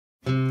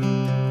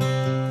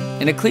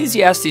In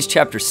Ecclesiastes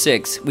chapter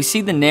 6, we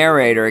see the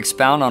narrator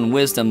expound on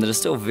wisdom that is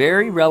still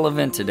very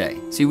relevant today.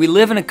 See, we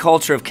live in a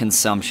culture of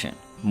consumption.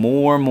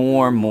 More,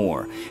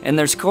 more. And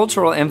there's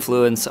cultural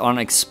influence on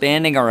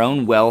expanding our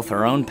own wealth,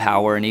 our own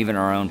power, and even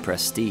our own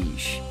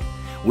prestige.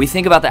 We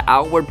think about the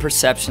outward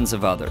perceptions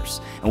of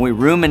others, and we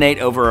ruminate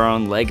over our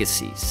own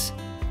legacies.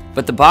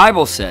 But the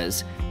Bible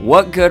says,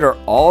 what good are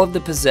all of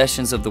the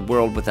possessions of the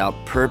world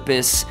without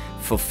purpose,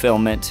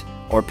 fulfillment,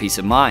 or peace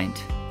of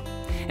mind?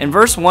 In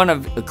verse 1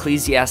 of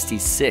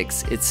Ecclesiastes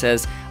 6, it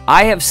says,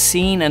 I have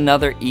seen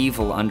another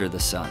evil under the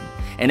sun,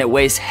 and it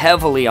weighs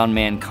heavily on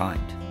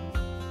mankind.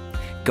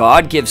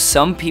 God gives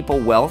some people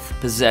wealth,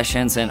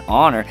 possessions, and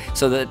honor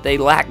so that they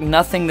lack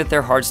nothing that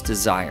their hearts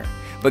desire.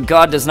 But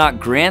God does not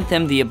grant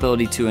them the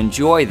ability to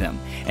enjoy them,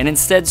 and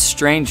instead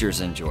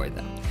strangers enjoy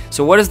them.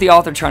 So what is the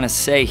author trying to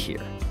say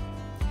here?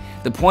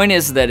 The point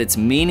is that it's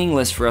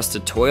meaningless for us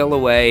to toil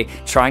away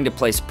trying to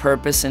place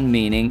purpose and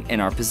meaning in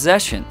our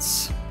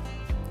possessions.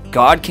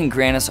 God can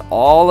grant us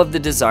all of the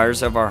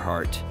desires of our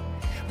heart,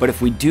 but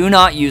if we do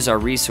not use our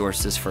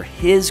resources for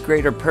His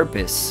greater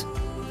purpose,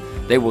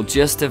 they will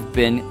just have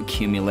been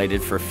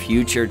accumulated for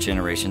future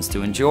generations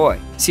to enjoy.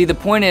 See, the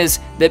point is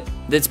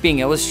that's being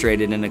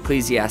illustrated in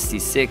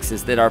Ecclesiastes 6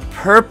 is that our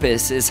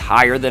purpose is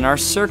higher than our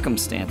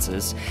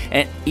circumstances,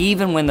 and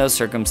even when those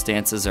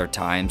circumstances are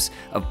times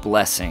of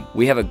blessing,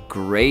 we have a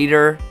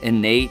greater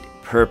innate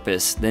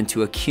purpose than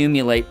to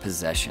accumulate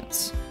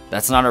possessions.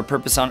 That's not our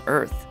purpose on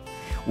earth.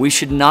 We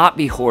should not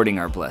be hoarding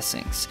our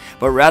blessings,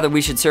 but rather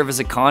we should serve as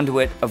a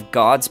conduit of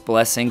God's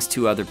blessings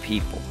to other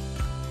people.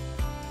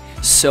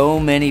 So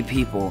many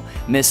people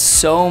miss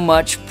so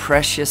much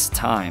precious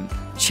time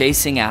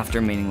chasing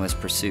after meaningless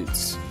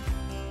pursuits.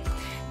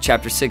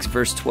 Chapter 6,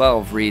 verse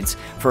 12 reads,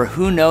 For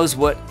who knows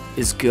what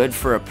is good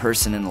for a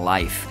person in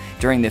life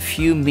during the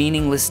few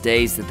meaningless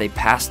days that they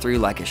pass through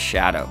like a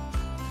shadow?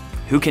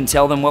 Who can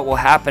tell them what will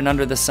happen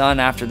under the sun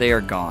after they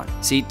are gone?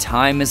 See,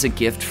 time is a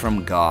gift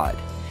from God,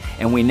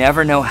 and we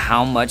never know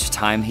how much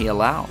time He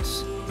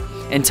allows.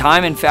 And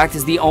time, in fact,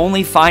 is the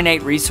only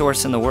finite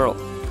resource in the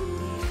world.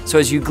 So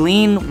as you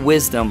glean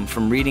wisdom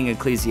from reading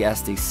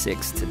Ecclesiastes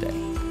 6 today,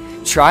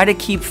 try to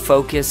keep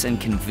focus and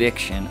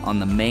conviction on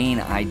the main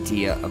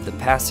idea of the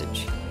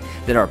passage,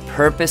 that our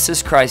purpose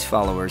as Christ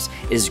followers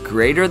is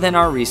greater than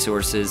our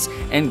resources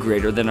and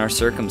greater than our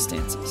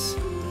circumstances,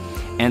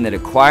 and that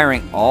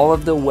acquiring all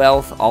of the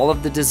wealth, all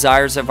of the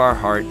desires of our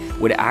heart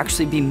would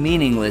actually be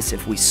meaningless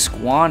if we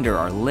squander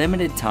our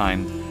limited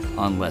time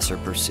on lesser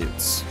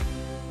pursuits.